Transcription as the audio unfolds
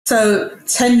So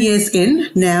 10 years in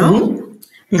now,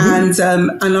 and I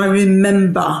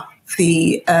remember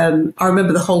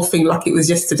the whole thing like it was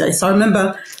yesterday. So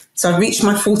I reached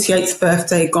my 48th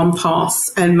birthday, gone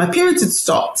past, and my periods had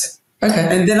stopped. Okay.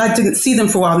 And then I didn't see them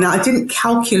for a while. Now, I didn't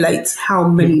calculate how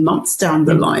many months down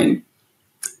the line.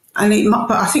 And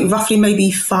but I think roughly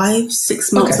maybe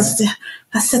 5-6 months. Okay.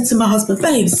 I said to my husband,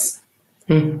 babes,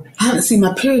 I haven't seen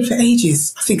my period for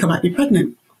ages. I think I might be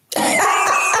pregnant.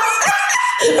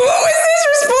 What was his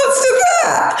response to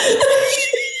that?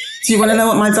 Do you want to know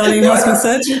what my darling husband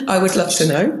said? I would love to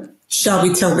know. Shall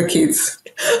we tell the kids?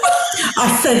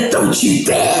 I said, don't you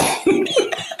dare.